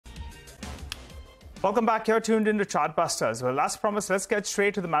Welcome back. You're tuned into Chartbusters. Well, last promise, let's get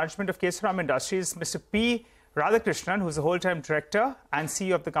straight to the management of Kesoram Industries. Mr. P Radhakrishnan, who's the whole-time director and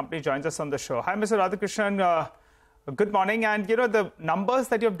CEO of the company, joins us on the show. Hi, Mr. Radhakrishnan. Good morning. And, the numbers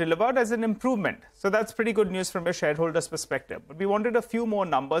that you've delivered as an improvement. So that's pretty good news from a shareholder's perspective. But we wanted a few more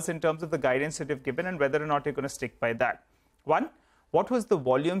numbers in terms of the guidance that you've given and whether or not you're going to stick by that. One, what was the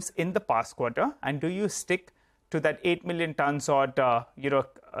volumes in the past quarter? And do you stick to that 8 million tons odd,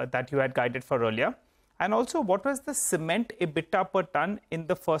 that you had guided for earlier? And also, what was the cement EBITDA per ton in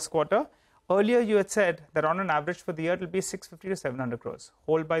the first quarter? Earlier, you had said that on an average for the year, it will be 650 to 700 crores.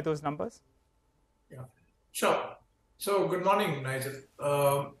 Hold by those numbers? Yeah, sure. So, good morning,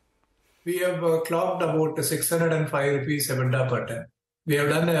 Nigel. We have clocked about 605 rupees EBITDA per ton. We have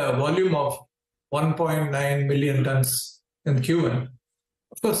done a volume of 1.9 million tons in Q1.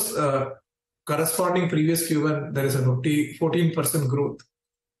 Of course, corresponding previous Q1, there is a 14% growth.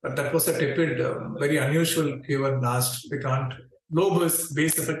 But that was a tepid, very unusual Q1 last. Low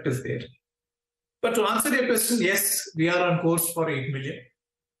base effect is there. But to answer your question, yes, we are on course for 8 million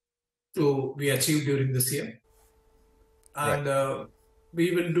to be achieved during this year. And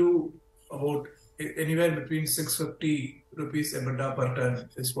we will do about anywhere between 650 rupees EBITDA per ton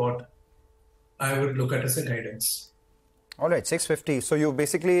is what I would look at as a guidance. All right, 650. So you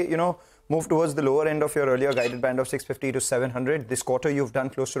basically, move towards the lower end of your earlier guided band of 650 to 700. This quarter, you've done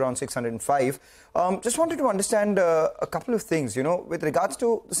close to around 605. Just wanted to understand a couple of things, with regards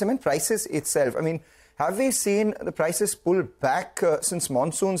to the cement prices itself. I mean, have we seen the prices pull back since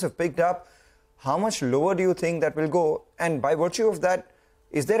monsoons have picked up? How much lower do you think that will go? And by virtue of that,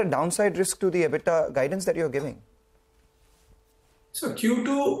 is there a downside risk to the EBITDA guidance that you're giving? So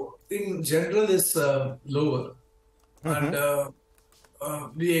Q2 in general is lower. And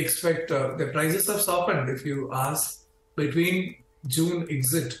we expect the prices have softened, if you ask, between June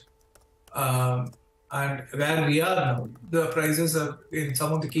exit and where we are now. The prices in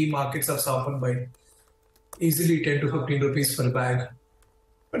some of the key markets have softened by easily 10 to 15 rupees per bag.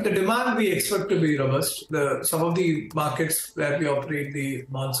 But the demand we expect to be robust. Some of the markets where we operate, the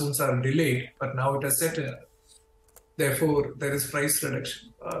monsoons are delayed, but now it has set in. Therefore, there is price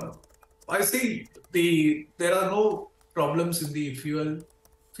reduction. I see there are no problems in the fuel.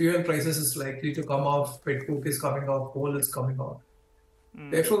 Fuel prices is likely to come off. Pet coke is coming off. Coal is coming off.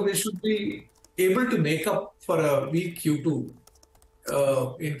 Therefore, we should be able to make up for a weak Q2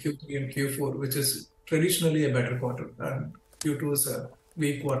 in Q3 and Q4, which is traditionally a better quarter. And Q2 is a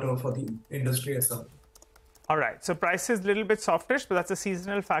weak quarter for the industry as well. All right. So price is a little bit softish, but that's a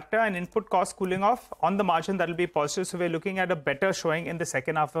seasonal factor. And input cost cooling off on the margin, that will be positive. So we're looking at a better showing in the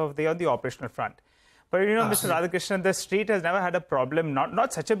second half of the year on the operational front. But, Mr. Radhakrishnan, the street has never had a problem,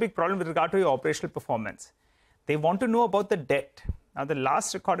 not such a big problem with regard to your operational performance. They want to know about the debt. Now, the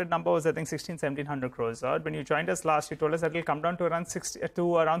last recorded number was, I think, 1,700 crores odd. When you joined us last, you told us that it will come down to around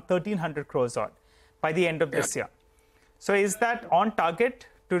 1,300 crores odd by the end of this year. So is that on target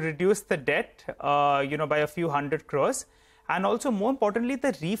to reduce the debt, by a few hundred crores? And also, more importantly,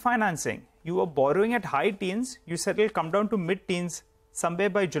 the refinancing. You were borrowing at high teens. You said it will come down to mid-teens somewhere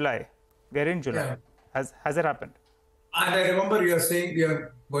by July. We're in July. Yeah. Has it happened? And I remember you are saying you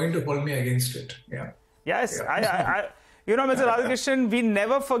are going to hold me against it. Yeah. Yes. Yeah. Mr. Radhakrishnan, we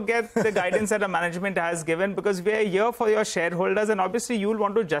never forget the guidance that our management has given, because we are here for your shareholders, and obviously you will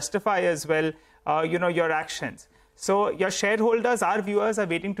want to justify as well, your actions. So your shareholders, our viewers, are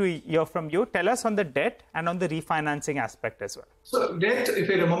waiting to hear from you. Tell us on the debt and on the refinancing aspect as well. So debt, if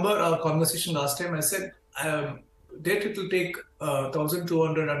you remember our conversation last time, I said debt it will take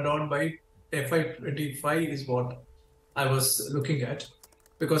 1,200 and on by FY25 is what I was looking at,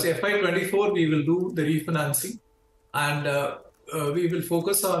 because FY24 we will do the refinancing and we will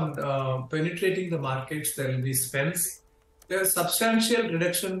focus on penetrating the markets. There will be spends. There's substantial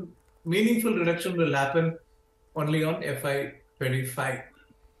reduction, meaningful reduction will happen only on FY25.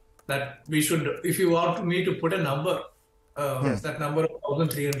 That we should, if you want me to put a number, that number of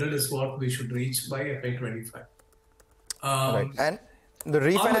 1,300 is what we should reach by FY25. Right. And the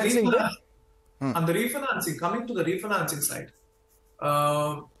refinancing. On the refinancing, coming to the refinancing side,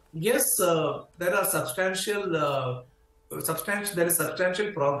 yes, there are substantial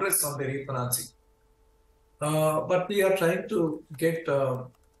progress on the refinancing, but we are trying to get a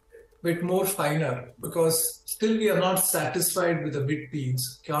bit more finer, because still we are not satisfied with the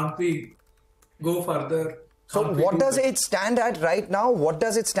mid-teens. Can't we go further? So what does it stand at right now? What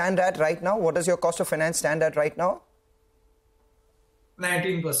does your cost of finance stand at right now?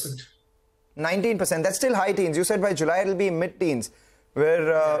 19%. 19%. That's still high teens. You said by July it'll be mid-teens.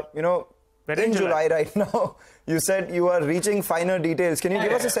 Where, in July right now, you said you are reaching finer details. Can you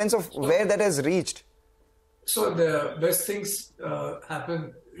give us a sense of where that has reached? So the best things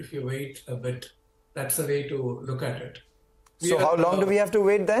happen if you wait a bit. That's the way to look at it. So how long do we have to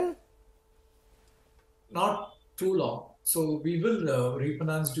wait then? Not too long. So we will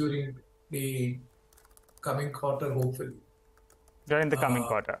refinance during the coming quarter, hopefully. During the coming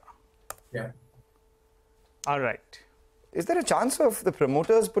quarter. Yeah. All right. Is there a chance of the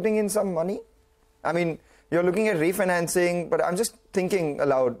promoters putting in some money? I mean, you're looking at refinancing, but I'm just thinking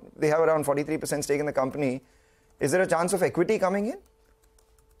aloud. They have around 43% stake in the company. Is there a chance of equity coming in?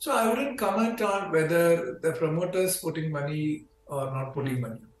 So I wouldn't comment on whether the promoters putting money or not putting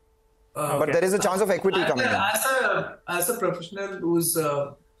money. But there is a chance of equity coming in. As a professional who's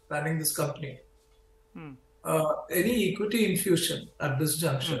running this company, any equity infusion at this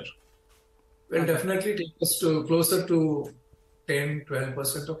juncture will definitely take us to closer to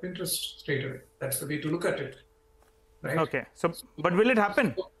 10-12% of interest straight away. That's the way to look at it, right? Okay. So, but will it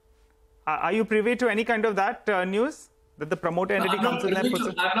happen? Are you privy to any kind of that news that the promoter entity comes in and puts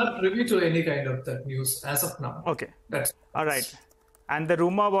it? I'm not privy to any kind of that news as of now. Okay. That's all right. And the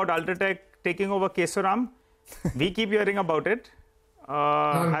rumor about Ultratech taking over Kesoram, we keep hearing about it.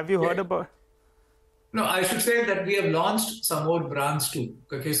 Have you heard about? No, I should say that we have launched some more brands too.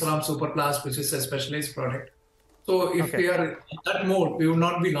 The Kesoram Super Plus, which is a specialized product. So if we are in that mode, we will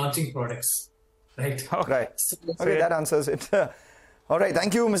not be launching products, right? Right. Okay, that answers it. All right.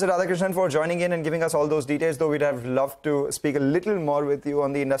 Thank you, Mr. Radhakrishnan, for joining in and giving us all those details, though we'd have loved to speak a little more with you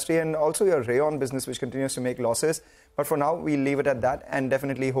on the industry and also your rayon business, which continues to make losses. But for now, we'll leave it at that and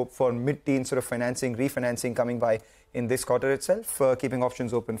definitely hope for mid-teen sort of financing, refinancing coming by in this quarter itself, keeping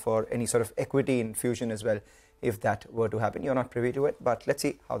options open for any sort of equity infusion as well, if that were to happen. You're not privy to it, but let's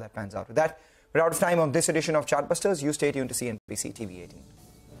see how that pans out. With that, we're out of time on this edition of Chartbusters. You stay tuned to CNBC-TV18.